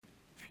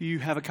You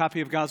have a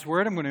copy of God's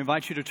Word. I'm going to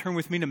invite you to turn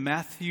with me to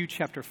Matthew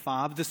chapter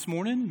 5 this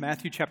morning.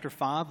 Matthew chapter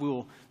 5,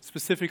 we'll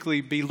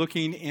specifically be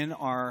looking in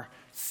our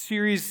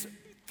series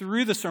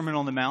through the Sermon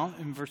on the Mount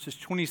in verses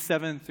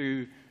 27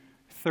 through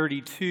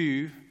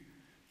 32.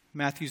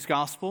 Matthew's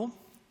Gospel,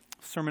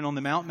 Sermon on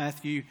the Mount,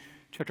 Matthew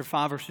chapter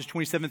 5, verses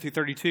 27 through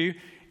 32.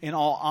 In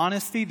all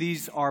honesty,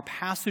 these are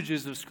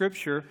passages of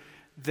Scripture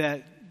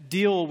that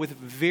deal with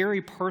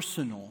very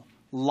personal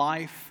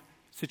life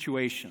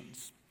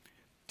situations.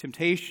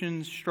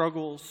 Temptations,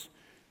 struggles.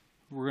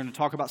 We're going to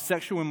talk about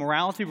sexual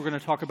immorality. We're going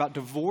to talk about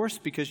divorce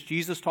because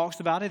Jesus talks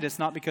about it. It's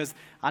not because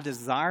I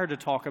desire to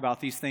talk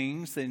about these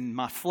things. In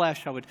my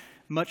flesh, I would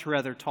much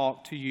rather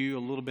talk to you a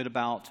little bit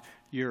about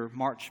your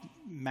March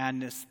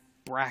Madness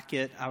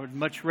bracket. I would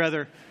much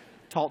rather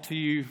talk to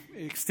you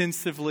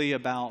extensively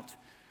about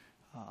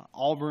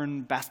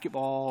Auburn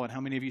basketball and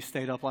how many of you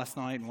stayed up last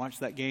night and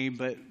watched that game,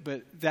 but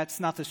that's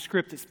not the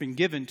script that's been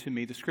given to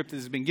me. The script that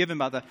has been given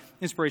by the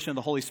inspiration of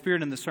the Holy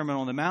Spirit in the Sermon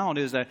on the Mount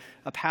is a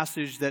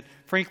passage that,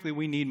 frankly,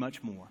 we need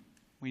much more.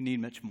 We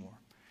need much more.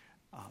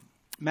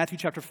 Matthew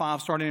chapter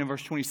 5, starting in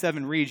verse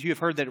 27, reads, "You have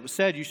heard that it was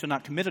said, 'You shall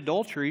not commit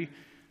adultery.'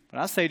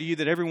 But I say to you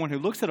that everyone who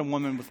looks at a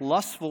woman with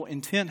lustful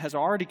intent has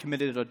already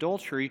committed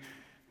adultery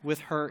with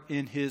her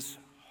in his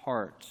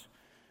heart.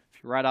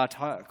 If your right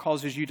eye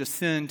causes you to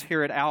sin,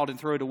 tear it out and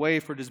throw it away,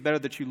 for it is better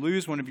that you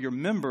lose one of your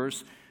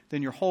members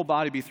than your whole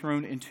body be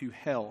thrown into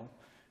hell.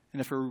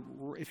 And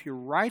if your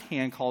right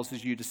hand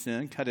causes you to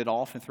sin, cut it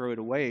off and throw it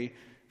away,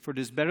 for it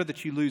is better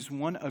that you lose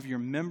one of your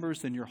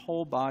members than your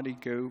whole body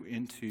go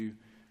into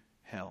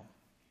hell."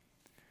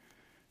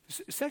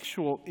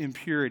 Sexual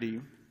impurity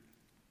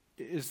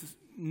is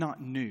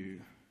not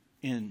new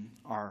in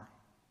our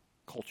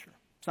culture.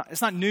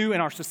 It's not new in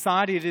our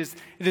society. It is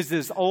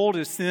as old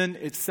as sin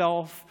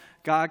itself.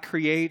 God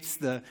creates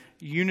the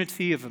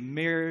unity of a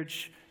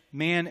marriage,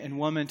 man and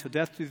woman, till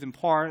death do them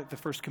part. The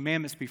first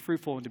commandment is to be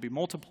fruitful and to be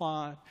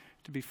multiplied,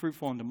 to be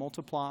fruitful and to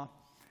multiply.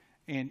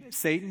 And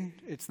Satan,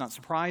 it's not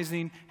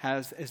surprising,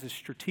 has as a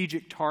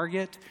strategic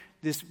target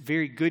this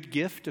very good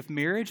gift of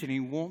marriage, and he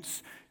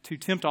wants to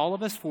tempt all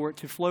of us for it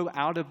to flow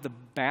out of the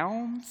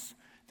bounds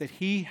that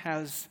he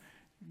has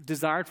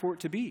desired for it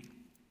to be.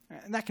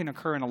 And that can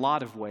occur in a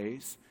lot of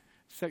ways.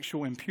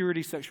 Sexual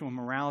impurity, sexual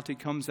immorality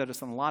comes at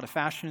us in a lot of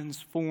fashions,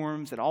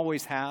 forms. It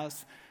always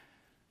has.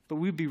 But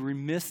we'd be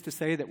remiss to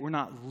say that we're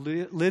not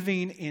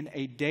living in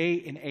a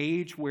day and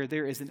age where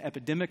there is an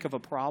epidemic of a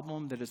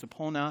problem that is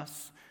upon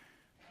us,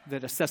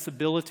 that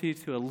accessibility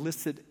to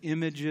illicit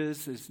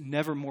images is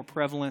never more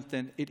prevalent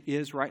than it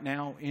is right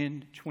now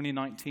in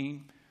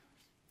 2019.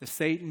 The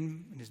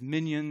Satan and his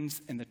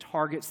minions and the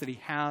targets that he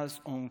has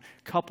on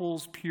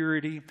couples,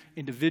 purity,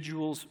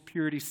 individuals,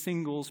 purity,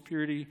 singles,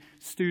 purity,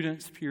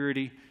 students,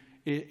 purity,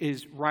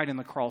 is right in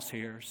the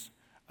crosshairs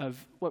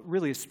of what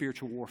really is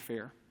spiritual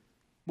warfare,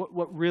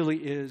 what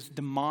really is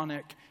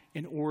demonic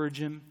in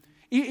origin.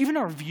 Even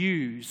our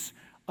views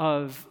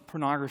of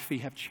pornography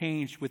have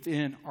changed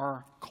within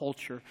our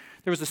culture.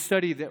 There was a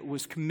study that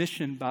was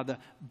commissioned by the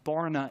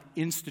Barna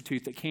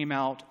Institute that came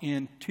out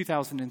in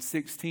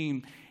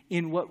 2016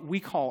 in what we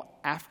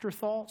call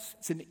afterthoughts.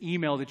 It's an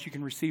email that you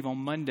can receive on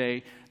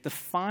Monday. The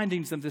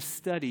findings of this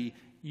study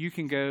you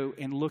can go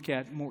and look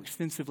at more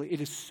extensively. It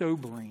is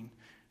sobering.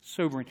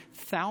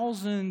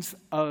 Thousands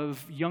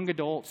of young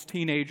adults,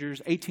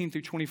 teenagers, 18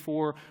 through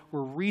 24,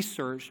 were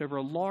researched over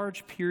a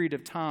large period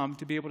of time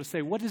to be able to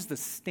say, what is the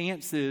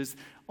stances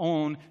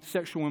on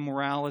sexual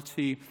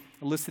immorality,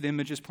 illicit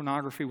images,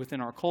 pornography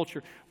within our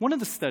culture? One of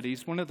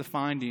the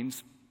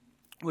findings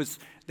was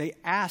they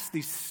asked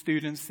these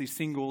students, these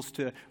singles,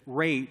 to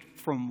rate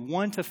from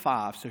 1 to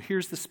 5. So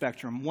here's the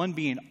spectrum, 1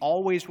 being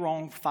always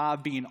wrong,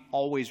 5 being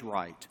always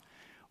right.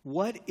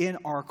 What in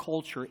our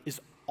culture is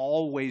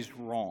always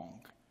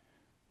wrong?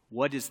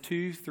 What is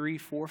 2, 3,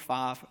 4,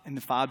 5, and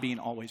the 5 being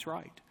always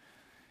right?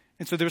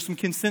 And so there was some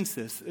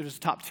consensus. It was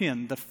top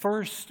 10. The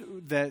first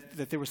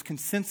that there was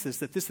consensus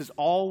that this is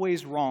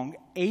always wrong,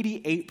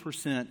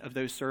 88% of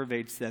those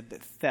surveyed said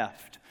that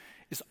theft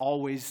is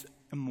always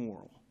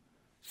immoral.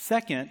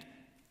 Second,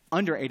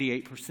 under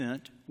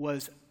 88%,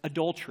 was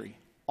adultery,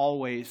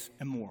 always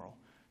immoral.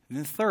 And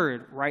then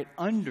third, right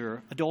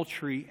under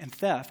adultery and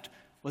theft,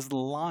 was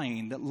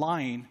lying, that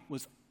lying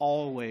was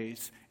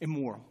always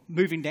immoral,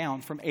 moving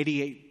down from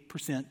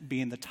 88%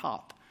 being the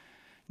top.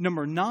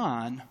 Number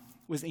 9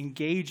 was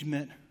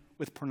engagement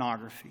with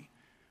pornography.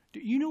 Do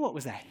you know what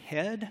was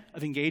ahead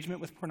of engagement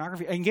with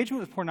pornography?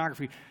 Engagement with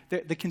pornography,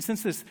 the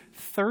consensus,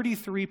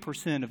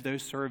 33% of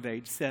those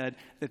surveyed said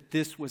that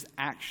this was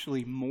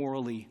actually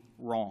morally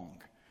wrong.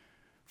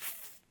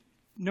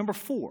 Number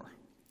 4,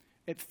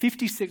 at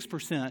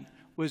 56%,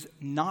 was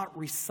not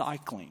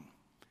recycling.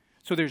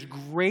 So there's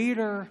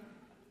greater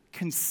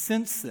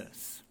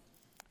consensus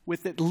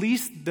with at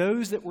least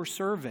those that were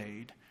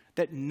surveyed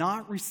that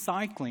not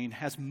recycling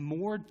has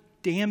more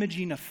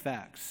damaging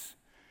effects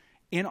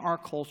in our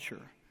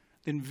culture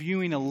than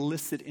viewing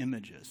illicit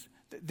images.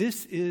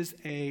 This is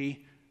a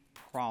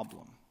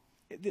problem.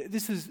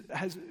 This is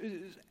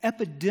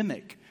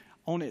epidemic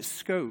on its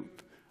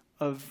scope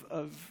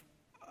of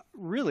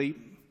really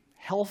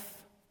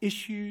health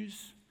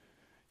issues,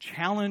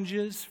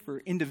 challenges for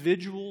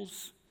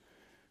individuals,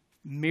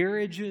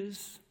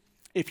 marriages.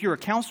 If you're a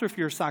counselor, if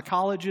you're a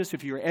psychologist,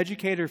 if you're an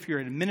educator, if you're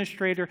an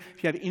administrator,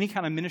 if you have any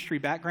kind of ministry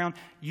background,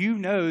 you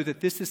know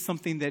that this is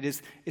something that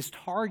is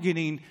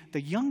targeting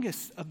the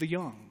youngest of the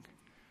young.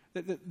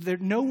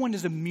 No one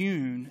is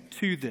immune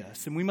to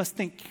this, and we must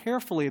think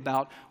carefully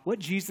about what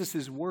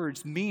Jesus'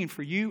 words mean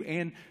for you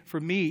and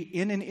for me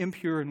in an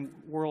impure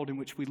world in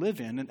which we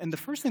live in. And the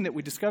first thing that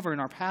we discover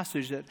in our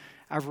passage that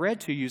I've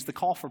read to you is the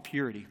call for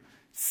purity.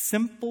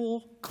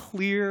 Simple,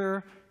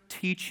 clear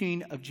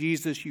teaching of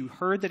Jesus. You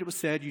heard that it was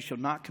said, you shall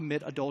not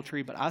commit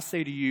adultery, but I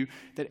say to you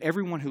that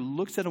everyone who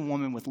looks at a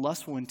woman with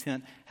lustful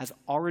intent has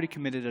already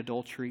committed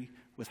adultery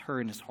with her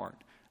in his heart.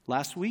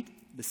 Last week,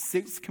 the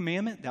sixth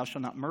commandment, thou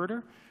shalt not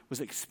murder, was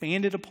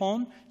expanded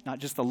upon, not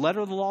just the letter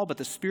of the law, but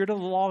the spirit of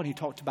the law, and he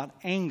talked about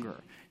anger.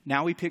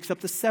 Now he picks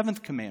up the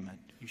seventh commandment,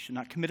 you should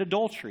not commit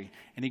adultery,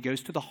 and he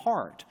goes to the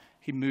heart.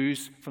 He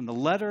moves from the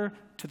letter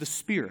to the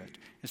spirit.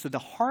 And so the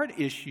heart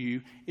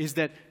issue is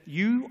that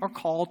you are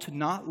called to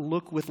not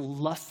look with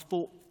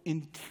lustful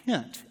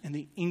intent in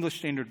the English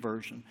Standard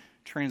Version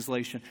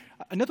translation.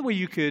 Another way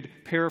you could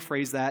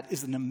paraphrase that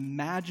is an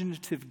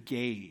imaginative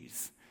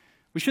gaze.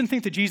 We shouldn't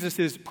think that Jesus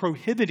is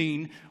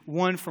prohibiting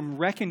one from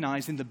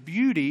recognizing the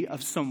beauty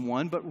of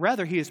someone, but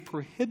rather he is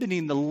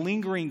prohibiting the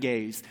lingering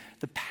gaze,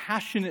 the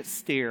passionate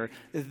stare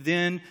that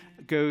then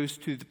goes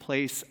to the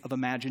place of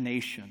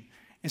imagination.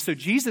 And so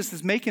Jesus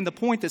is making the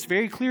point that's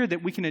very clear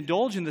that we can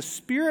indulge in the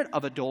spirit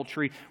of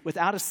adultery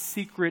without a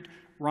secret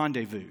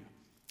rendezvous.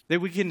 That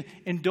we can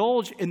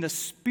indulge in the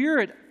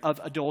spirit of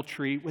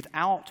adultery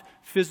without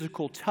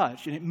physical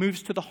touch. And it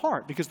moves to the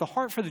heart, because the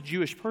heart for the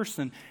Jewish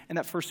person in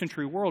that first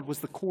century world was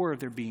the core of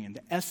their being,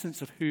 the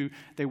essence of who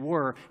they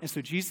were. And so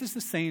Jesus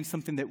is saying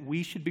something that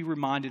we should be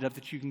reminded of,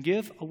 that you can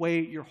give away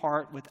your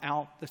heart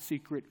without the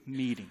secret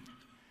meeting.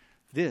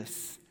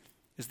 This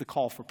is the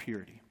call for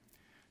purity.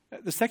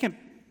 The second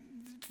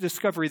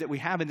discovery that we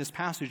have in this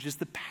passage is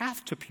the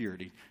path to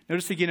purity.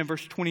 Notice again in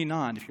verse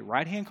 29, if your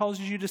right hand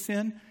causes you to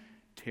sin,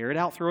 tear it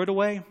out, throw it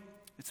away.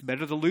 It's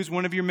better to lose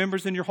one of your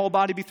members than your whole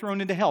body be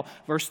thrown into hell.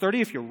 Verse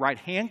 30, if your right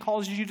hand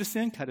causes you to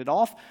sin, cut it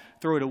off,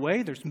 throw it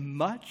away. There's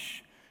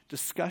much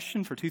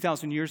discussion for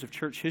 2,000 years of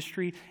church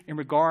history in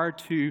regard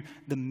to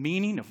the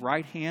meaning of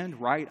right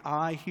hand, right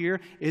eye here.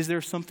 Is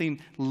there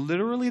something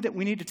literally that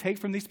we need to take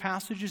from these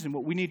passages? And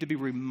what we need to be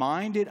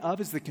reminded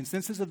of is the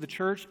consensus of the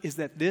church is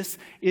that this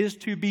is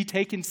to be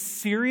taken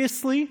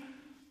seriously,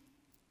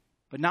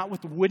 but not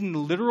with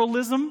wooden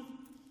literalism.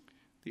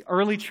 The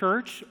early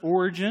church,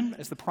 Origen,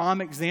 as the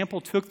prime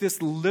example, took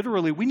this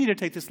literally. We need to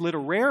take this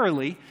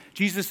literarily.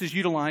 Jesus is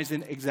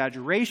utilizing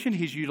exaggeration.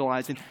 He's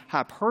utilizing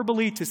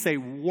hyperbole to say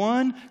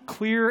one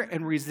clear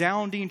and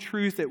resounding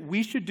truth, that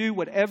we should do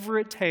whatever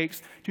it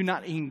takes to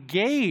not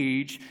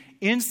engage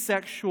in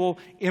sexual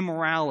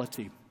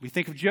immorality. We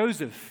think of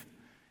Joseph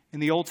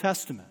in the Old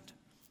Testament.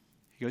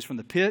 He goes from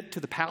the pit to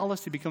the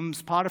palace. He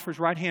becomes Potiphar's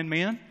right-hand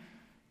man.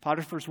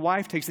 Potiphar's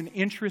wife takes an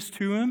interest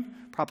to him,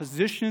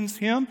 propositions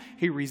him.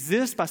 He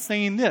resists by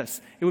saying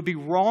this: it would be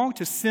wrong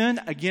to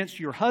sin against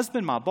your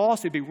husband, my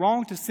boss. It would be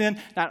wrong to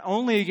sin not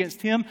only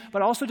against him,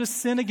 but also to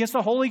sin against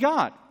a holy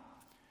God.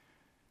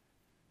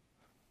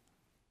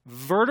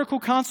 Vertical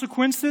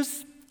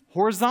consequences,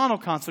 horizontal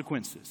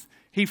consequences.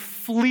 He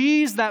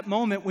flees that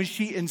moment when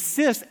she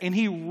insists, and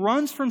he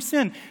runs from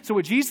sin. So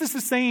what Jesus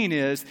is saying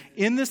is,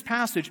 in this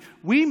passage,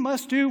 we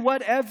must do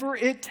whatever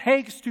it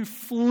takes to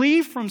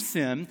flee from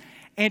sin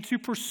and to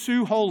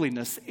pursue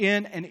holiness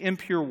in an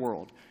impure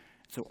world.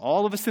 So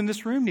all of us in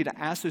this room need to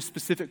ask those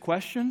specific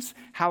questions.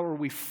 How are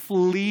we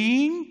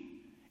fleeing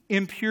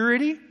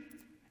impurity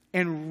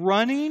and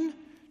running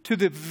to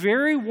the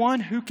very one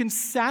who can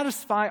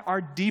satisfy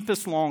our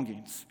deepest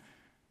longings?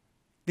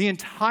 The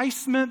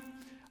enticement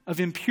of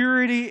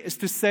impurity is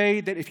to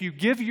say that if you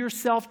give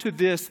yourself to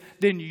this,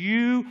 then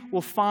you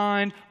will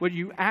find what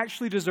you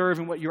actually deserve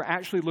and what you're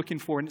actually looking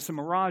for. And it's a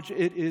mirage.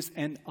 It is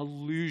an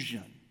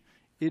illusion.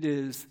 It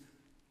is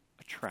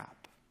a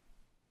trap.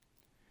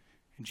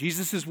 And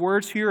Jesus'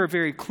 words here are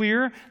very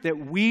clear that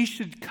we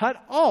should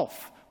cut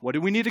off. What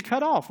do we need to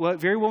cut off? Well, it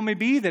very well may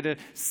be that a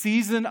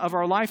season of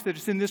our life that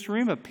is in this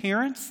room of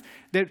parents,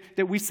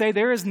 that we say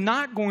there is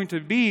not going to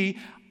be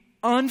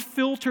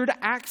unfiltered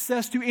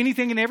access to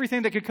anything and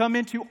everything that could come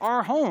into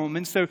our home.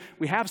 And so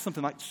we have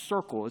something like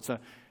Circle. It's a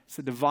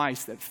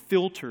device that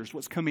filters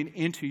what's coming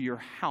into your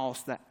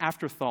house. That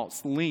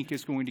Afterthoughts link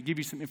is going to give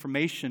you some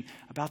information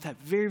about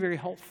that. Very, very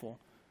helpful.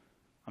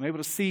 I'm able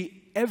to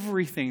see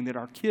everything that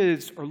our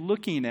kids are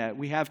looking at.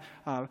 We have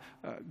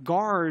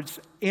guards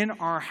in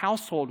our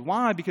household.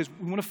 Why? Because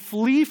we want to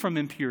flee from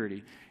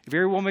impurity. It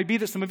very well may be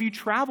that some of you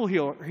travel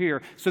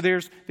here. So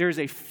there's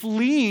a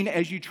fleeing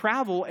as you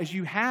travel, as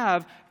you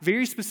have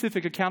very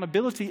specific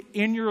accountability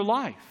in your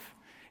life.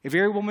 It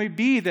very well may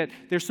be that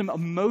there's some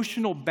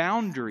emotional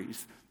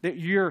boundaries that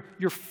you're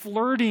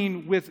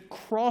flirting with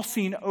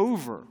crossing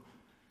over.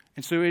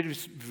 And so it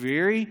is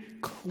very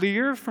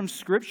clear from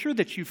Scripture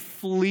that you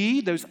flee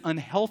those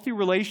unhealthy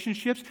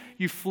relationships,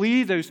 you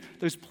flee those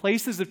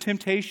places of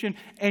temptation,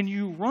 and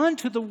you run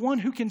to the one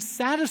who can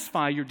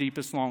satisfy your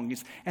deepest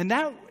longings. And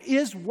that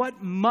is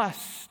what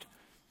must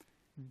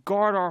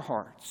guard our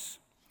hearts.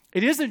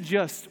 It isn't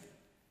just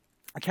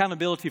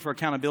accountability for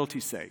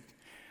accountability's sake.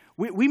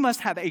 We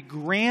must have a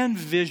grand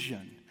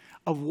vision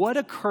of what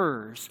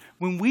occurs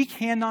when we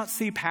cannot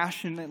see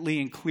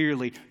passionately and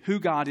clearly who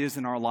God is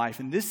in our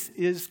life. And this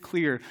is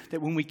clear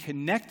that when we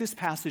connect this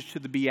passage to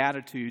the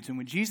Beatitudes, and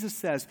when Jesus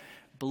says,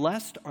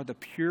 "Blessed are the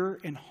pure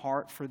in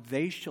heart, for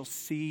they shall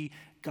see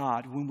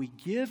God," when we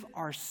give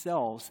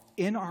ourselves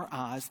in our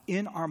eyes,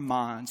 in our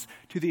minds,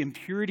 to the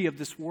impurity of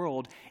this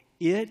world,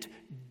 it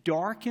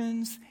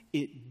darkens,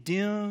 it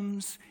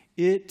dims,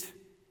 it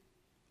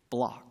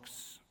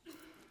blocks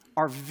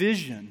our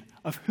vision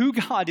of who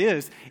God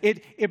is.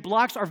 It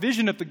blocks our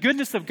vision of the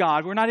goodness of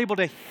God. We're not able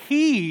to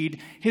heed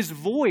His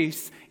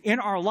voice in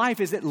our life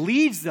as it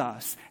leads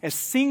us as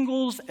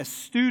singles, as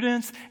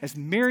students, as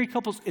married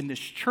couples in this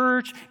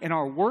church, in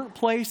our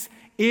workplace.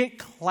 It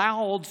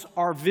clouds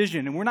our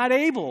vision, and we're not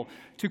able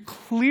to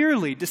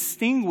clearly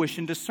distinguish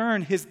and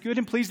discern His good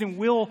and pleasing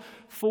will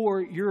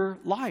for your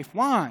life.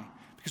 Why?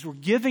 Because we're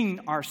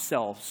giving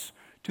ourselves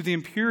to the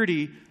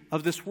impurity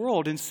of this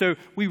world. And so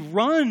we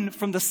run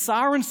from the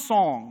siren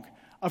song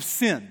of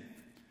sin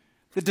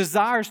that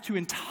desires to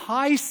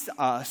entice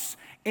us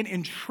and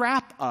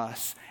entrap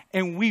us,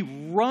 and we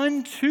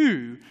run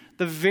to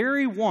the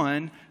very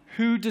one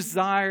who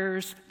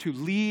desires to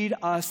lead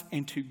us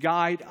and to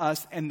guide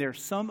us. And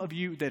there's some of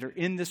you that are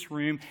in this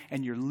room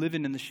and you're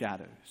living in the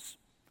shadows.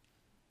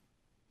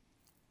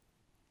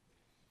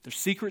 There's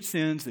secret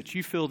sins that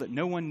you feel that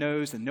no one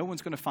knows and no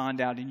one's going to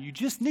find out, and you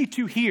just need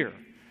to hear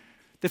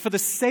that for the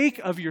sake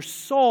of your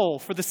soul,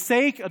 for the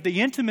sake of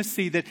the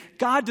intimacy that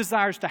God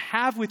desires to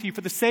have with you, for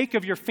the sake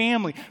of your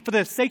family, for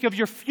the sake of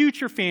your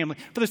future family,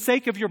 for the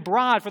sake of your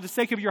bride, for the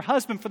sake of your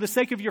husband, for the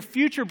sake of your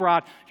future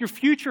bride, your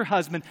future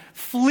husband,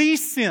 flee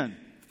sin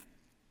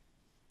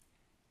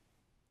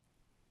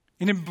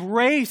and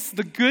embrace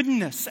the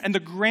goodness and the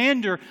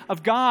grandeur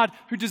of God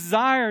who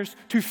desires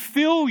to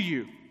fill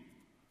you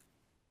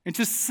and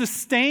to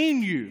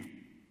sustain you.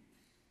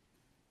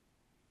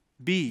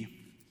 Be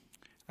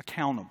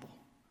accountable.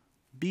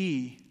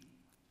 Be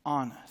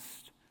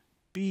honest.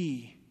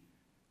 Be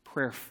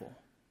prayerful.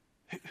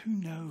 Who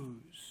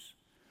knows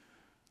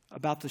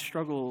about the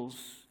struggles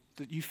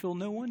that you feel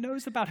no one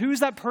knows about? Who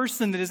is that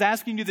person that is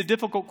asking you the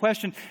difficult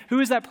question? Who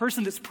is that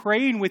person that's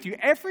praying with you?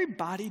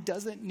 Everybody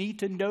doesn't need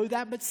to know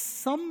that, but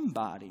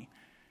somebody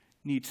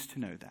needs to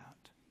know that.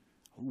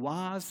 A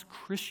wise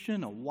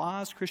Christian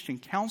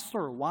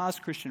counselor, a wise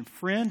Christian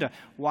friend, a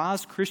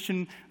wise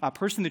Christian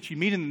person that you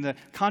meet in the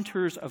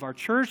contours of our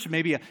church,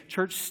 maybe a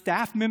church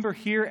staff member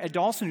here at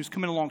Dawson who's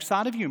coming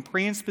alongside of you and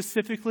praying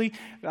specifically,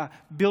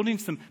 building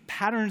some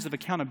patterns of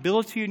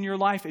accountability in your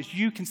life as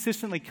you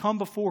consistently come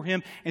before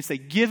Him and say,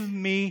 "Give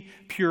me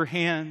pure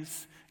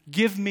hands,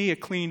 give me a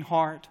clean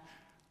heart.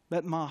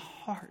 Let my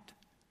heart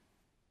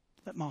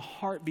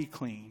be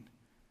clean.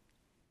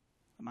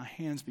 Let my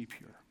hands be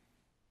pure."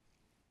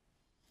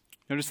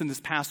 Notice in this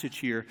passage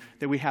here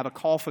that we have a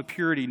call for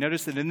purity.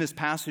 Notice that in this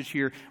passage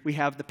here we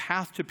have the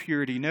path to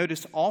purity.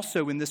 Notice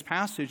also in this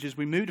passage as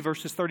we move to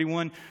verses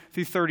 31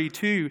 through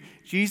 32,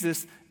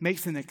 Jesus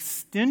makes an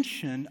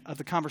extension of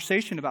the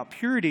conversation about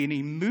purity, and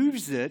He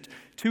moves it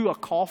to a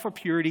call for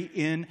purity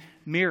in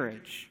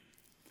marriage.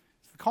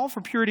 The call for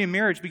purity in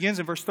marriage begins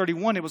in verse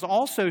 31. It was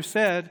also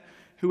said,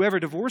 "Whoever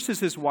divorces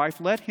his wife,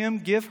 let him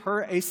give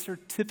her a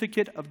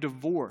certificate of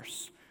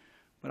divorce.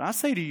 But I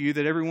say to you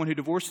that everyone who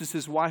divorces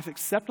his wife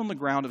except on the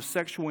ground of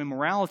sexual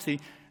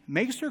immorality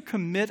makes her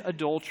commit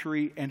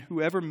adultery, and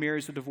whoever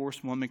marries a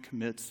divorced woman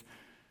commits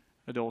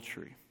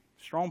adultery."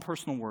 Strong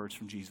personal words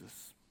from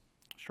Jesus.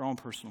 Strong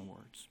personal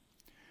words.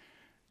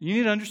 You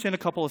need to understand a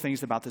couple of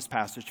things about this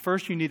passage.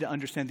 First, you need to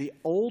understand the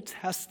Old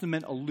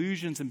Testament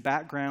allusions and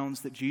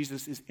backgrounds that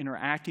Jesus is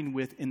interacting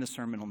with in the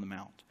Sermon on the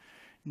Mount.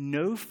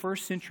 No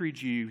first century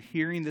Jew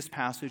hearing this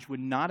passage would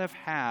not have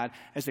had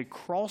as a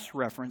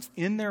cross-reference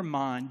in their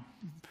mind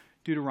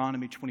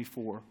Deuteronomy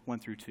 24, 1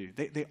 through 2.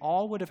 They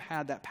all would have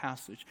had that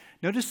passage.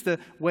 Notice the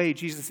way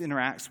Jesus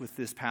interacts with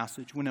this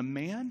passage. When a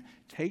man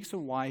takes a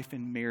wife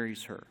and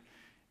marries her,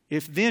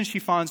 if then she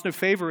finds no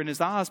favor in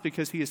his eyes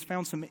because he has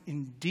found some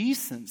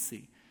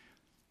indecency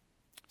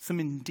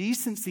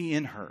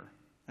in her.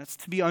 That's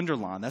to be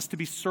underlined. That's to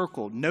be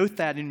circled. Note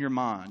that in your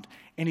mind.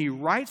 And he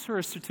writes her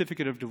a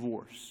certificate of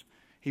divorce.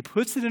 He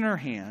puts it in her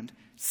hand,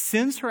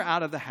 sends her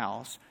out of the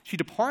house. She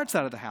departs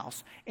out of the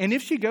house. And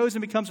if she goes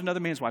and becomes another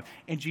man's wife,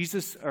 and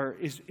Jesus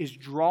is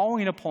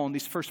drawing upon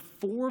these first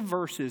 4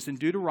 verses in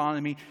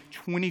Deuteronomy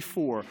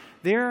 24,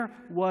 there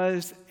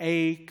was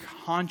a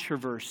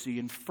controversy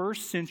in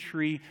first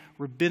century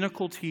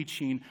rabbinical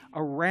teaching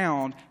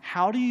around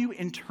how do you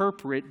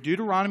interpret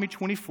Deuteronomy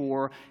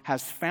 24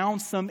 has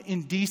found some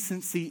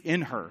indecency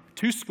in her.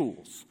 2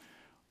 schools,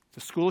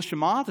 the school of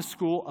Shammah, the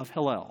school of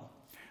Hillel.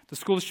 The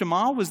school of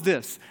Shammah was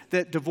this,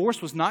 that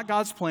divorce was not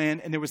God's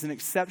plan, and there was an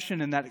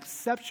exception, and that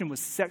exception was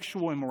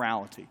sexual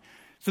immorality.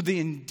 So the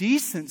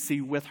indecency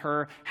with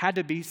her had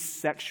to be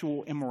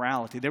sexual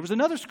immorality. There was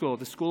another school,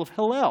 the school of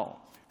Hillel,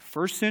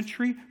 first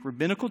century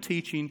rabbinical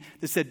teaching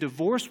that said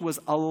divorce was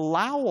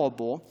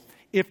allowable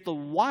if the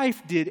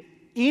wife did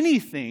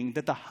anything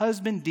that the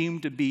husband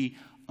deemed to be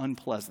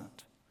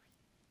unpleasant.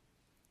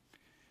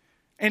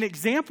 And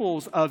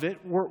examples of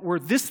it were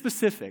this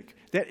specific,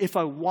 that if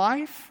a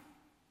wife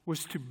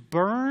was to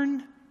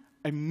burn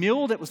a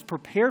meal that was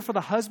prepared for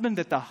the husband,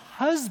 that the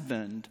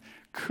husband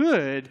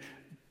could,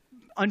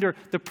 under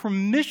the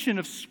permission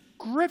of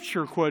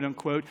Scripture, quote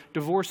unquote,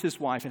 divorce his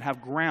wife and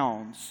have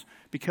grounds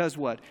because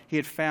what? He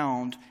had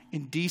found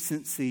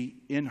indecency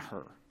in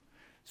her.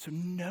 So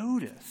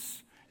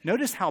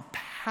notice how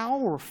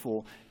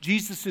powerful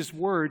Jesus'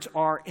 words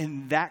are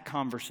in that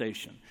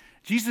conversation.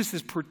 Jesus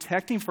is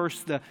protecting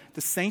first the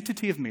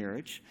sanctity of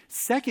marriage.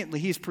 Secondly,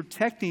 he's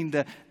protecting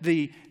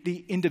the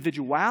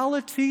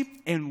individuality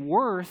and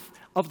worth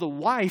of the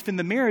wife in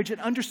the marriage.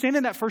 And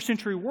understanding that first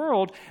century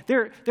world,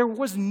 there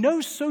was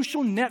no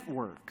social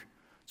network.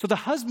 So the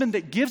husband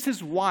that gives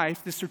his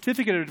wife the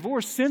certificate of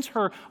divorce sends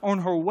her on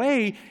her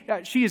way.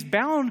 She is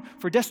bound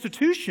for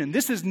destitution.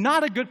 This is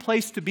not a good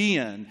place to be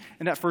in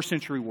that first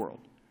century world.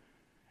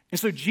 And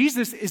so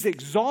Jesus is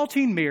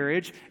exalting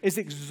marriage, is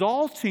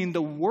exalting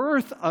the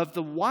worth of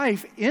the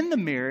wife in the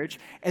marriage,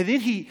 and then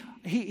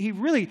he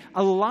really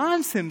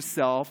aligns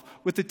himself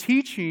with the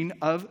teaching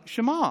of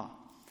Shammah,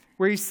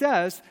 where he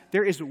says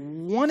there is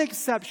one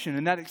exception,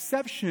 and that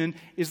exception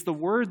is the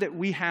word that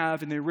we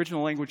have in the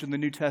original language in the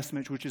New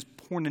Testament, which is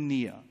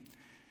porneia,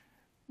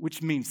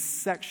 which means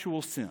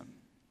sexual sin.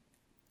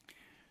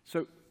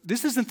 So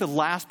this isn't the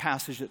last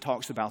passage that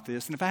talks about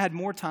this. And if I had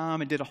more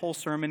time and did a whole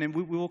sermon, and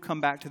we will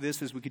come back to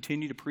this as we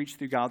continue to preach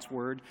through God's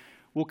word,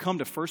 we'll come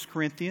to 1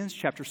 Corinthians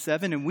chapter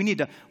 7, and we need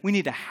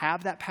to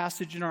have that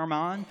passage in our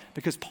mind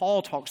because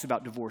Paul talks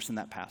about divorce in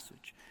that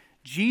passage.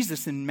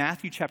 Jesus in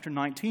Matthew chapter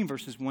 19,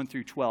 verses 1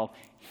 through 12,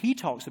 he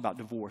talks about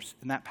divorce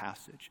in that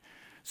passage.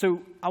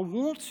 So I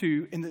want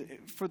to,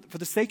 for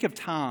the sake of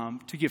time,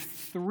 to give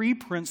 3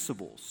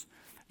 principles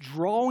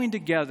drawing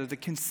together the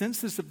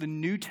consensus of the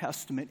New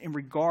Testament in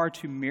regard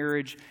to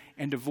marriage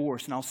and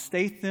divorce. And I'll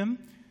state them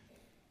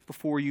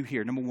before you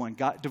here. Number 1,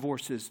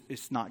 divorce is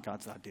not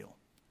God's ideal.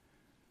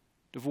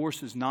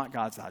 Divorce is not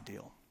God's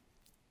ideal.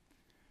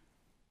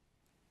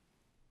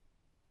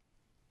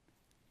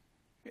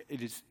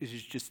 It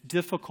is just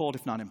difficult,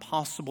 if not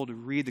impossible, to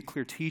read the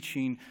clear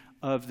teaching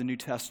of the New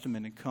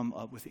Testament and come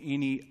up with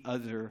any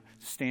other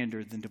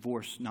standard than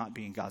divorce not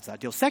being God's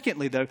ideal.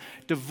 Secondly, though,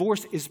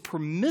 divorce is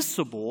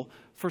permissible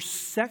for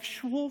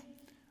sexual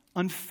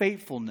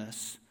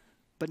unfaithfulness,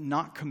 but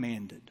not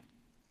commanded.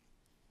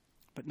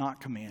 But not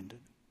commanded.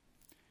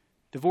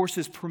 Divorce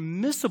is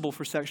permissible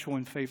for sexual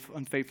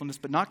unfaithfulness,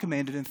 but not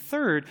commanded. And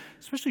third,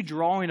 especially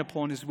drawing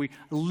upon as we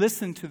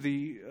listen to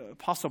the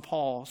Apostle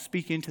Paul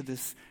speak into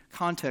this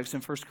context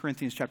in 1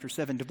 Corinthians chapter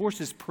 7, divorce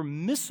is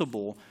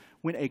permissible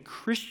when a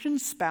Christian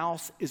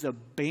spouse is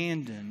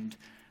abandoned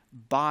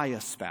by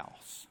a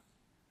spouse.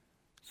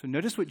 So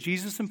notice what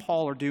Jesus and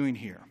Paul are doing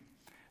here.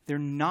 They're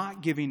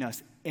not giving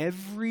us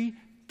every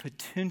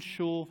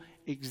potential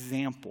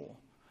example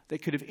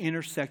that could have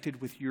intersected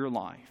with your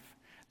life.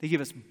 They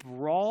give us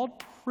broad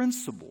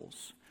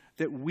principles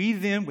that we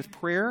then, with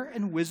prayer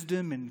and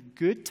wisdom and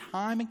good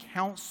time and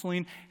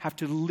counseling, have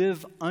to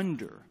live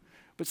under.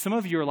 But some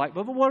of you are like,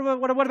 but what about?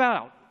 What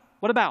about?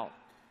 What about?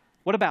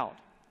 What about?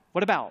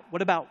 What about?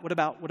 What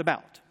about? What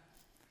about?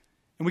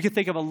 And we can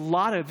think of a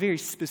lot of very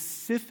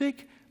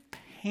specific,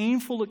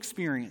 painful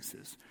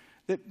experiences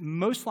that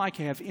most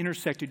likely have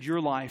intersected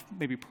your life,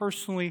 maybe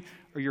personally,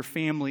 or your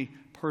family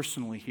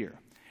personally here.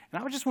 And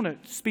I would just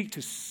want to speak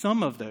to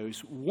some of those.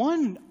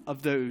 One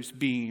of those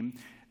being,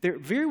 there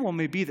very well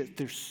may be that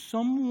there's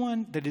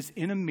someone that is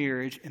in a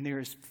marriage and there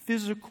is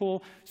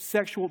physical,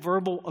 sexual,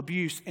 verbal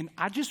abuse. And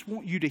I just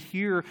want you to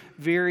hear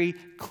very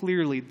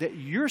clearly that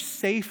your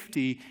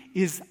safety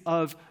is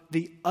of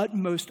the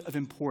utmost of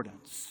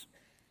importance.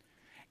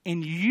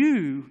 And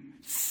you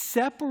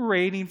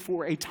separating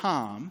for a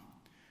time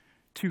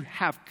to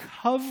have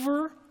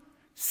cover,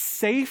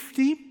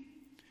 safety,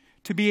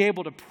 to be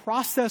able to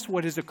process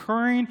what is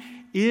occurring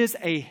is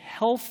a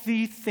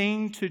healthy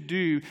thing to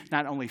do,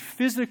 not only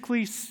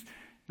physically,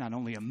 not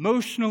only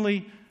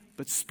emotionally,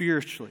 but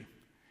spiritually.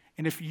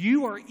 And if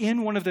you are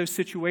in one of those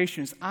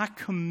situations, I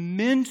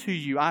commend to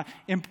you, I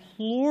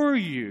implore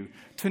you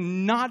to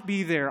not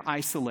be there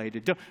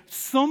isolated.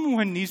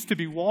 Someone needs to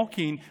be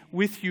walking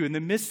with you in the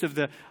midst of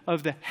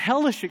the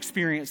hellish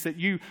experience that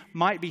you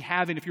might be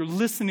having if you're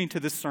listening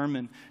to this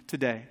sermon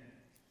today.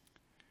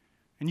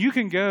 And you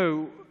can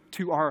go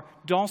to our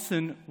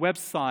Dawson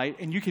website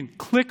and you can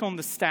click on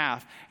the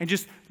staff and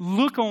just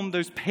look on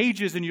those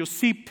pages and you'll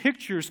see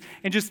pictures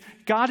and just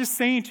God is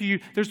saying to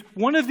you, there's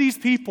one of these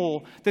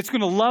people that's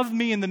going to love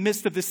me in the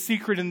midst of this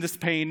secret and this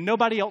pain.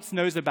 Nobody else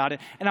knows about it.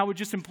 And I would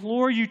just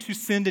implore you to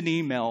send an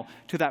email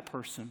to that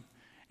person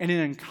and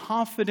in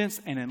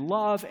confidence and in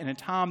love and in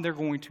time, they're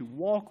going to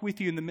walk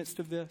with you in the midst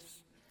of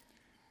this.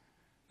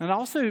 And I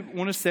also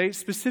want to say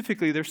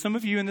specifically, there's some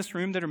of you in this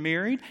room that are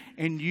married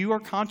and you are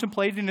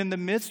contemplating in the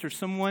midst, or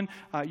someone,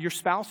 your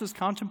spouse is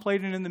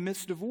contemplating in the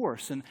midst of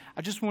divorce. And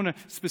I just want to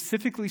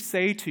specifically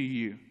say to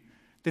you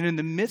that in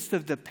the midst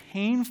of the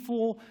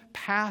painful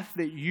path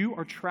that you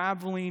are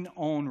traveling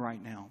on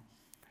right now,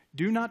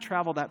 do not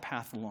travel that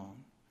path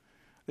alone.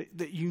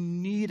 That you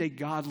need a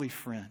godly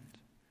friend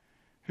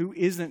who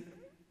isn't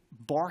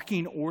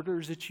barking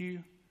orders at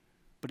you,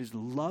 but is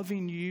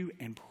loving you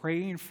and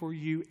praying for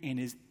you and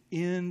is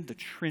in the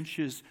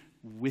trenches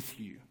with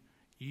you.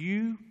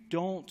 You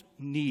don't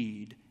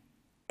need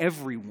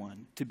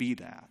everyone to be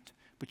that,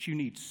 but you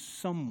need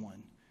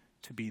someone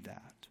to be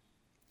that.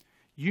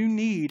 You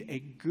need a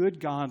good,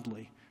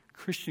 godly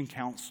Christian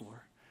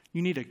counselor.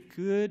 You need a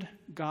good,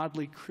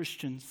 godly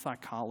Christian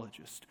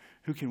psychologist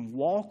who can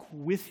walk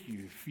with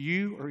you. If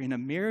you are in a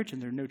marriage and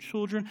there are no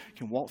children,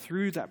 can walk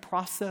through that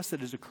process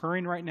that is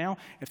occurring right now.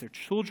 If there are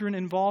children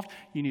involved,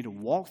 you need to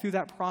walk through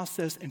that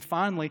process. And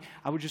finally,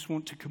 I would just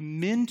want to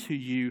commend to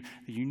you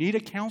that you need a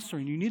counselor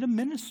and you need a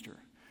minister.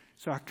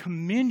 So I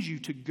commend you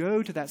to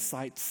go to that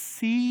site,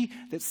 see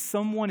that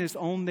someone is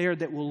on there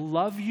that will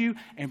love you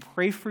and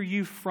pray for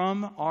you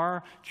from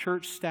our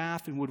church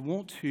staff and would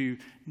want to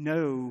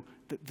know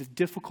the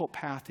difficult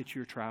path that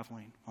you're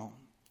traveling on.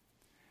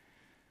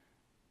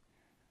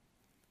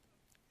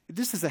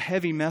 This is a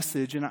heavy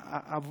message, and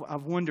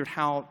I've wondered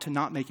how to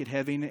not make it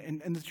heavy,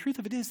 and the truth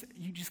of it is,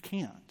 you just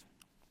can't.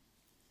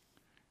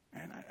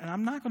 And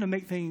I'm not going to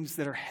make things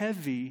that are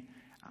heavy,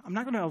 I'm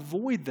not going to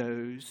avoid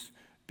those,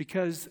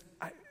 because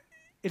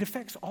it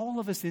affects all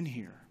of us in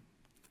here.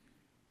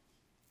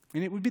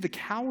 And it would be the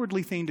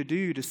cowardly thing to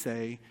do to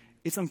say,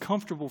 it's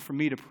uncomfortable for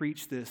me to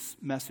preach this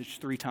message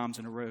 3 times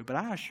in a row, but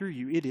I assure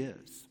you it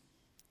is.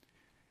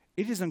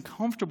 It is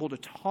uncomfortable to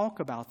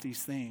talk about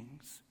these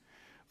things,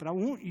 but I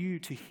want you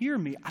to hear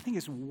me. I think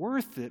it's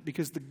worth it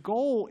because the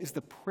goal is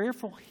the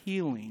prayerful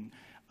healing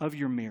of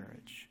your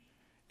marriage.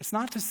 It's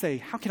not to say,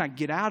 how can I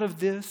get out of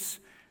this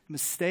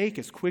mistake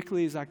as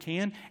quickly as I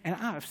can? And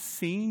I have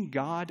seen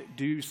God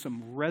do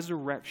some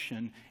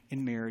resurrection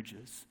in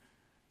marriages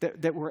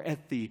that were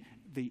at the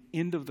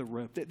end of the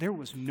rope, that there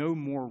was no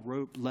more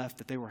rope left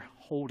that they were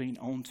holding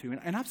on to.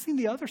 And I've seen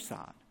the other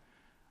side.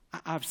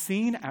 I've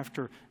seen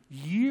after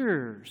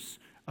years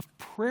of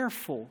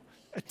prayerful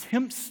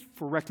attempts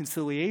for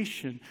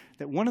reconciliation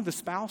that one of the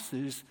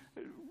spouses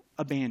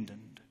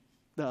abandoned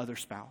the other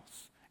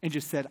spouse and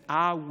just said,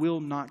 I will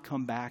not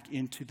come back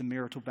into the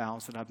marital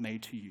vows that I've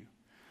made to you.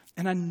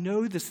 And I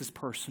know this is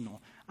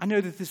personal. I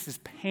know that this is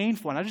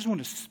painful, and I just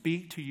want to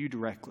speak to you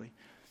directly.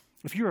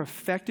 If you're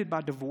affected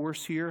by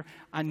divorce here,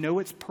 I know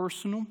it's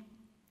personal.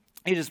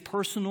 It is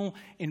personal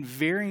in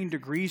varying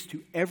degrees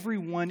to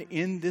everyone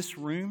in this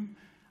room.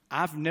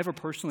 I've never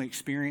personally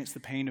experienced the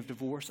pain of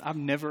divorce. I've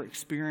never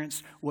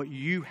experienced what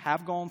you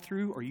have gone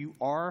through or you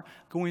are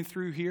going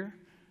through here.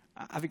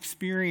 I've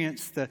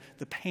experienced the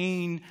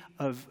pain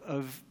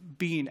of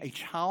being a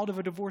child of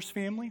a divorced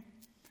family.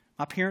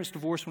 My parents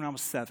divorced when I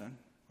was 7.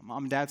 My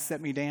mom and dad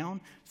set me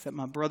down, set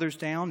my brothers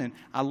down, and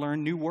I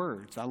learned new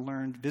words. I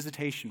learned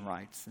visitation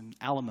rights and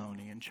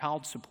alimony and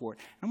child support.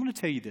 And I'm going to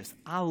tell you this.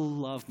 I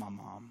love my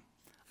mom.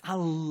 I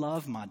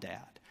love my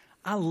dad.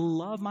 I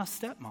love my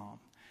stepmom.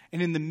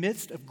 And in the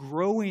midst of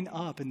growing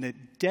up in the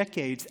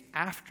decades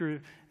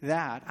after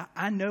that,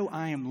 I know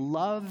I am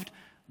loved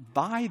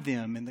by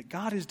them and that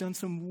God has done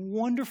some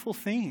wonderful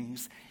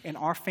things in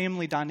our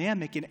family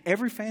dynamic, and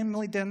every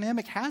family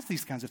dynamic has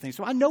these kinds of things.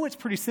 So I know it's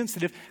pretty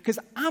sensitive because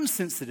I'm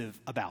sensitive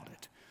about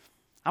it.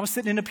 I was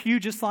sitting in a pew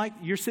just like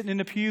you're sitting in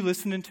a pew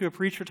listening to a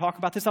preacher talk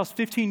about this. I was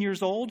 15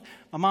 years old.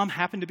 My mom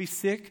happened to be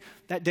sick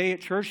that day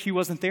at church. She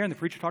wasn't there, and the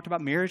preacher talked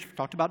about marriage,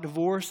 talked about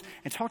divorce,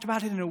 and talked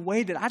about it in a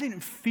way that I didn't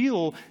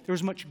feel there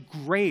was much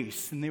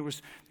grace and there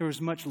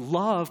was much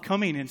love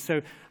coming. And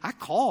so I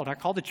called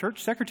the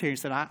church secretary and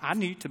said, I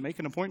need to make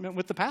an appointment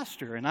with the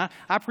pastor. And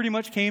I pretty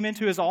much came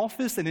into his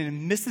office, and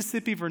in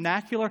Mississippi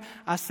vernacular,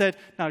 I said,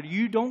 now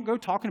you don't go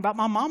talking about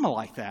my mama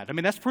like that. I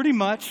mean, that's pretty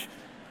much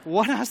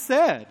what I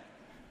said.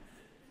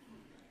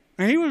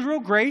 And he was real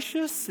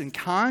gracious and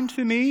kind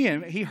to me,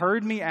 and he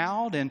heard me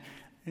out.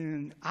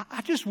 And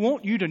I just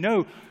want you to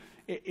know,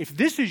 if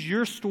this is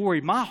your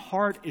story, my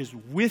heart is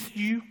with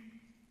you.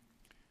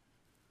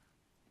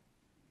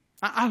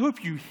 I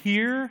hope you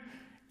hear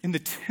in the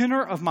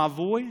tenor of my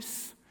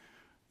voice,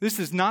 this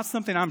is not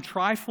something I'm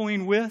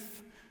trifling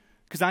with,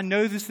 because I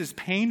know this is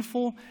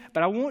painful,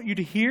 but I want you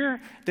to hear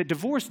that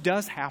divorce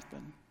does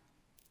happen.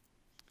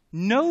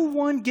 No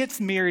one gets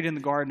married in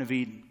the Garden of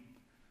Eden.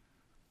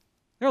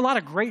 There are a lot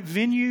of great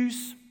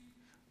venues,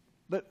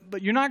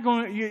 but you're not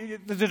going.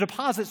 The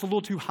deposit's a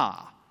little too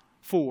high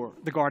for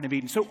the Garden of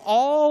Eden. So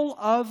all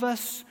of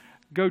us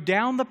go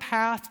down the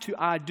path to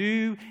I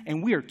do,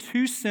 and we are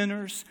 2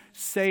 sinners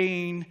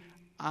saying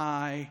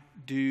I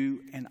do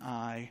and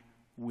I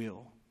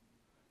will.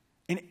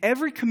 And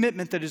every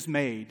commitment that is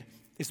made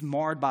is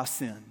marred by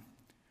sin.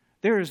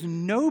 There is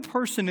no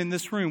person in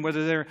this room,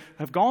 whether they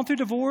have gone through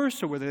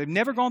divorce or whether they've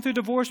never gone through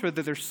divorce,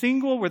 whether they're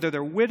single, whether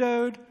they're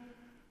widowed,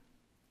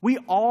 we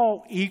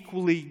all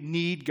equally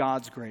need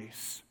God's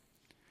grace.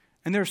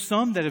 And there are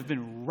some that have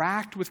been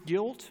racked with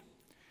guilt,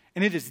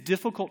 and it is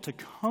difficult to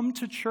come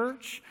to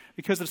church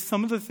because of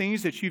some of the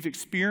things that you've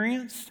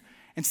experienced.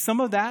 And some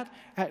of that,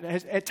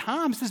 at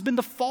times, has been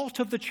the fault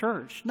of the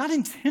church, not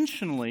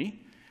intentionally.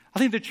 I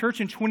think the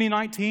church in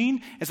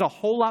 2019 is a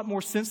whole lot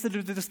more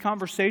sensitive to this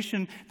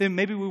conversation than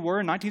maybe we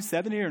were in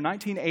 1970 or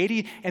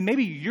 1980. And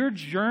maybe your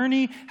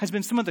journey has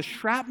been some of the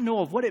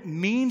shrapnel of what it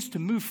means to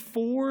move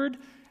forward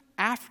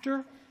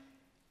after.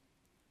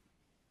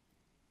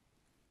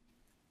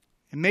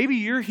 And maybe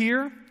you're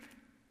here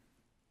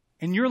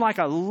and you're like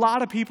a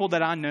lot of people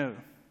that I know.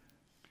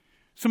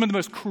 Some of the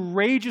most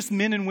courageous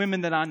men and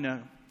women that I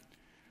know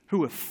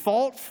who have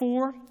fought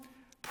for,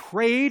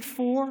 prayed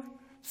for,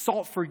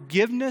 sought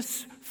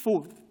forgiveness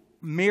for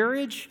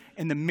marriage,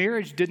 and the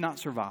marriage did not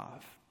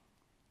survive.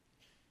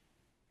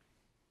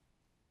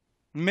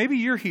 Maybe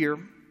you're here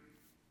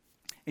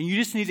and you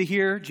just need to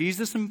hear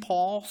Jesus and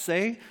Paul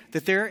say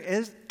that there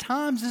is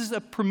times is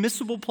a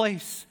permissible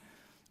place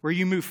where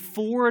you move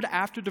forward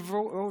after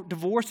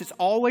divorce. It's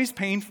always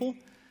painful.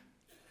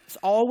 It's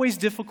always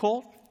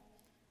difficult.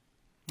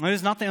 It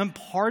is not the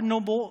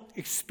unpardonable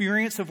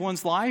experience of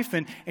one's life,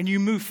 and you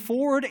move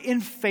forward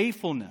in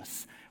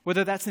faithfulness.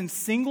 Whether that's in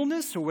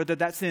singleness or whether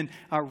that's in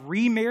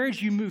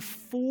remarriage, you move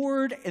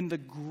forward in the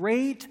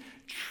great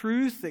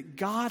truth that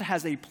God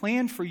has a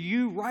plan for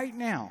you right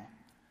now.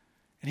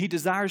 And He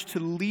desires to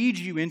lead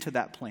you into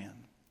that plan.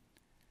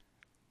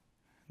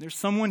 There's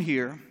someone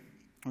here,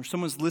 or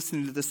someone's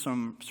listening to this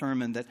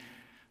sermon that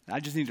I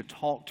just need to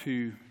talk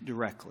to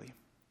directly.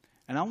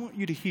 And I want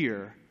you to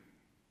hear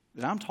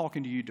that I'm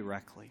talking to you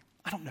directly.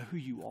 I don't know who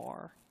you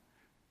are,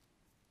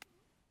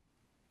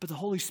 but the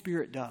Holy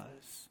Spirit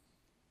does.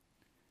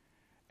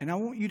 And I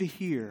want you to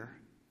hear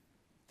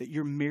that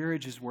your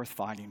marriage is worth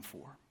fighting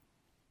for.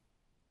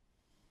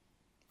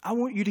 I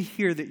want you to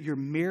hear that your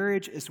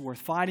marriage is worth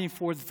fighting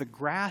for, that the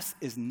grass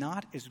is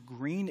not as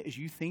green as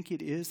you think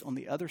it is on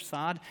the other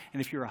side.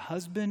 And if you're a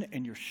husband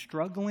and you're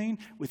struggling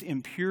with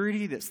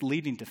impurity that's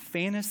leading to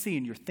fantasy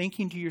and you're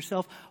thinking to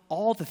yourself,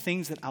 all the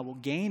things that I will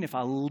gain if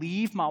I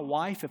leave my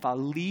wife, if I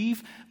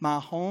leave my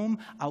home,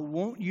 I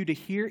want you to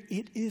hear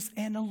it is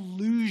an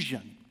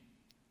illusion.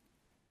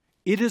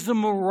 It is a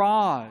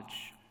mirage.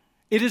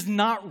 It is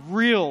not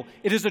real.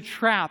 It is a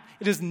trap.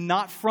 It is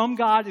not from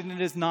God and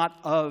it is not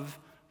of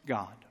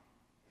God.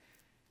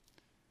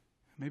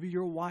 Maybe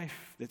you're a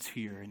wife that's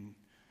here and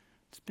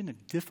it's been a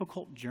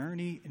difficult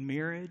journey in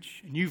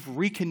marriage and you've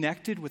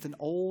reconnected with an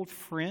old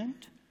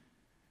friend.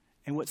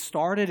 And what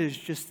started as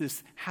just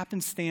this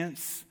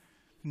happenstance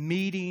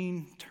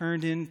meeting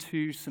turned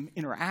into some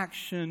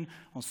interaction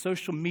on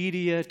social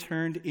media,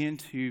 turned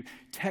into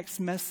text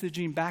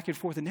messaging back and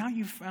forth. And now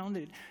you've found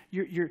that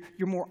you're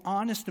more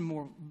honest and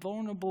more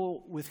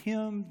vulnerable with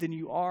him than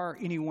you are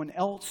anyone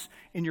else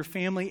in your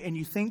family. And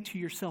you think to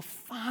yourself,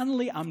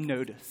 finally, I'm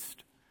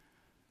noticed.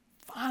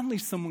 Finally,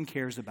 someone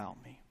cares about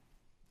me.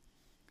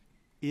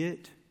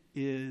 It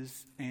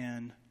is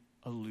an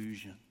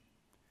illusion.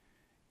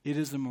 It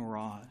is a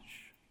mirage.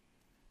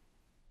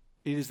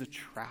 It is a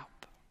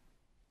trap.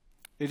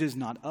 It is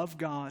not of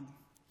God,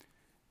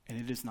 and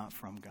it is not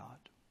from God.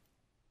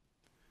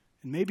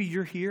 And maybe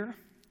you're here,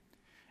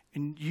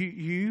 and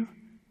you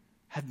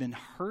have been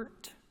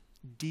hurt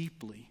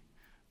deeply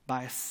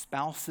by a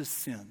spouse's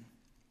sin.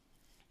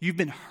 You've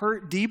been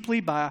hurt deeply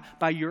by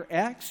your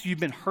ex.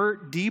 You've been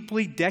hurt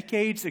deeply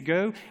decades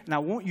ago. And I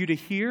want you to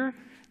hear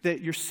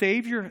that your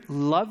Savior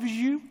loves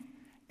you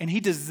and He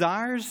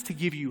desires to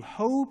give you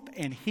hope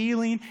and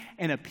healing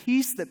and a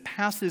peace that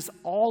passes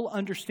all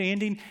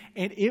understanding.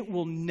 And it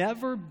will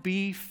never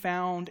be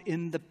found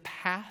in the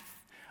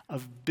path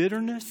of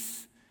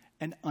bitterness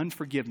and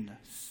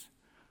unforgiveness.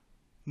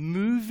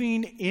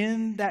 Moving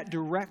in that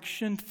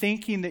direction,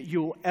 thinking that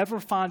you'll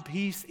ever find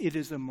peace, it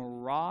is a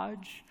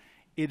mirage.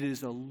 It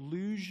is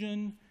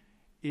illusion.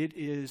 It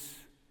is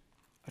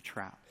a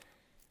trap.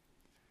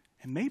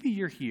 And maybe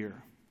you're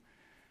here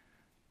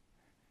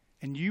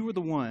and you were the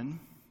one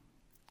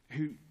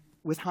who,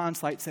 with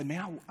hindsight, said,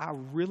 man, I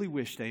really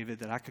wish, David,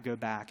 that I could go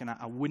back and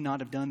I would not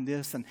have done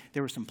this. And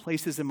there were some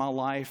places in my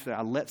life that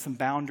I let some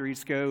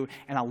boundaries go.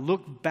 And I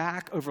look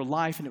back over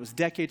life and it was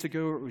decades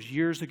ago or it was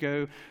years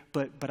ago,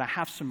 but I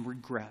have some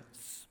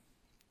regrets.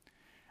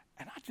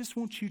 And I just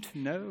want you to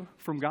know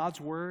from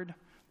God's word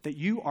that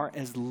you are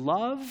as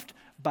loved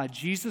by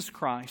Jesus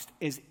Christ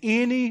as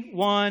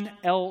anyone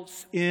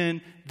else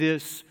in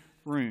this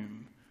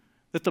room.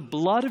 That the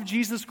blood of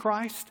Jesus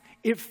Christ,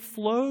 it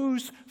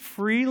flows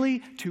freely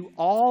to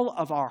all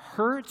of our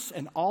hurts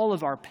and all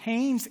of our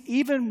pains,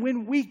 even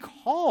when we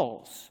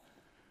cause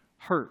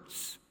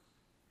hurts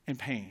and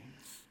pains.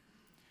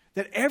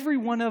 That every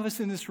one of us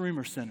in this room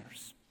are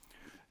sinners.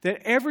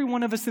 that every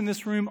one of us in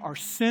this room are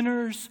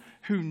sinners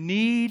who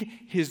need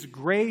His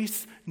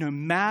grace, no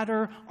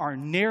matter our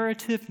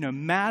narrative, no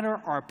matter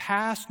our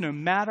past, no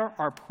matter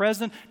our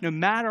present, no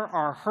matter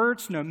our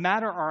hurts, no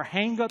matter our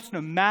hang-ups,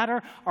 no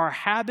matter our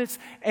habits.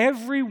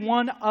 Every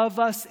one of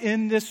us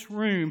in this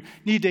room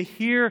need to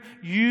hear,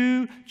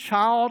 you,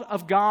 child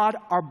of God,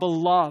 are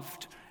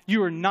beloved.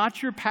 You are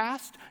not your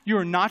past. You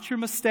are not your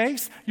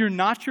mistakes. You're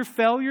not your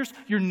failures.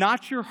 You're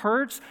not your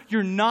hurts.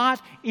 You're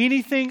not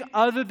anything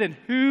other than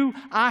who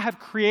I have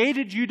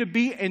created you to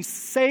be and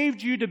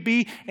saved you to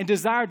be and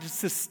desired to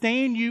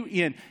sustain you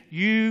in.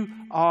 You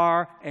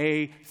are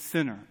a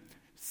sinner,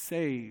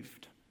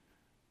 saved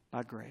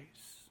by grace.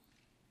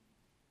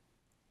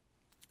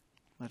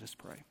 Let us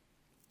pray.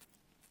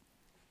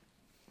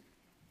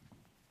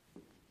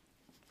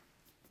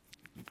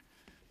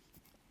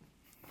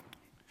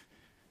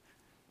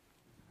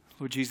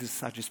 Lord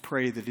Jesus, I just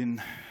pray that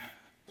in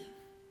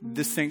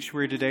this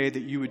sanctuary today that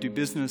you would do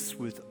business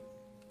with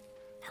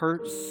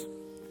hurts,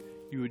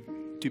 you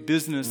would do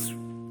business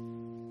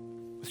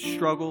with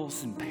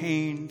struggles and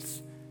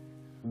pains.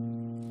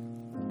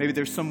 Maybe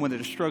there's someone that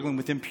is struggling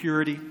with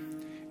impurity.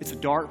 It's a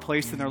dark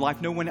place in their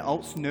life. No one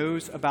else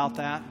knows about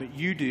that, but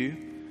you do.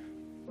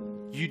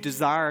 You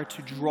desire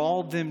to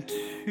draw them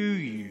to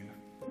you,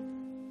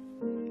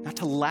 not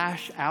to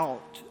lash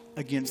out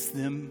against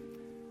them,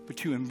 but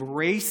to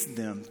embrace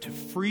them, to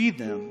free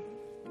them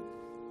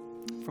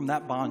from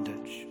that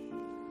bondage.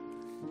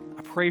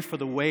 I pray for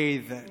the way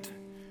that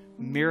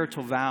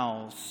marital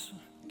vows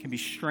can be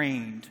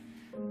strained,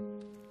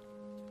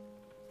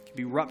 can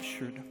be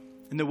ruptured,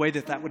 in the way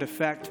that that would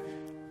affect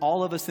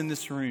all of us in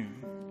this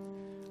room.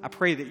 I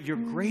pray that your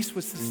grace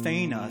would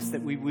sustain us,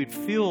 that we would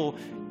feel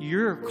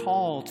your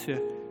call to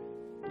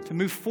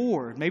move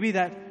forward. Maybe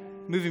that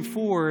moving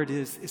forward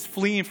is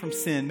fleeing from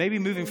sin. Maybe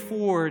moving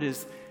forward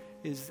is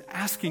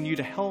asking you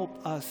to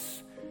help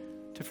us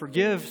to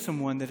forgive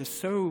someone that has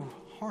so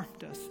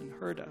harmed us and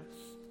hurt us.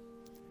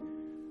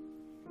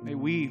 May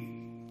we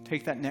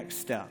take that next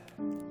step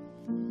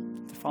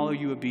to follow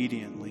you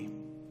obediently.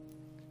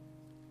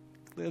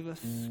 Give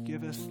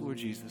us, Lord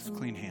Jesus,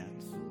 clean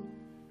hands.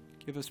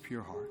 Give us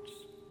pure hearts.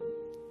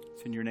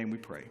 It's in your name we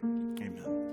pray. Amen.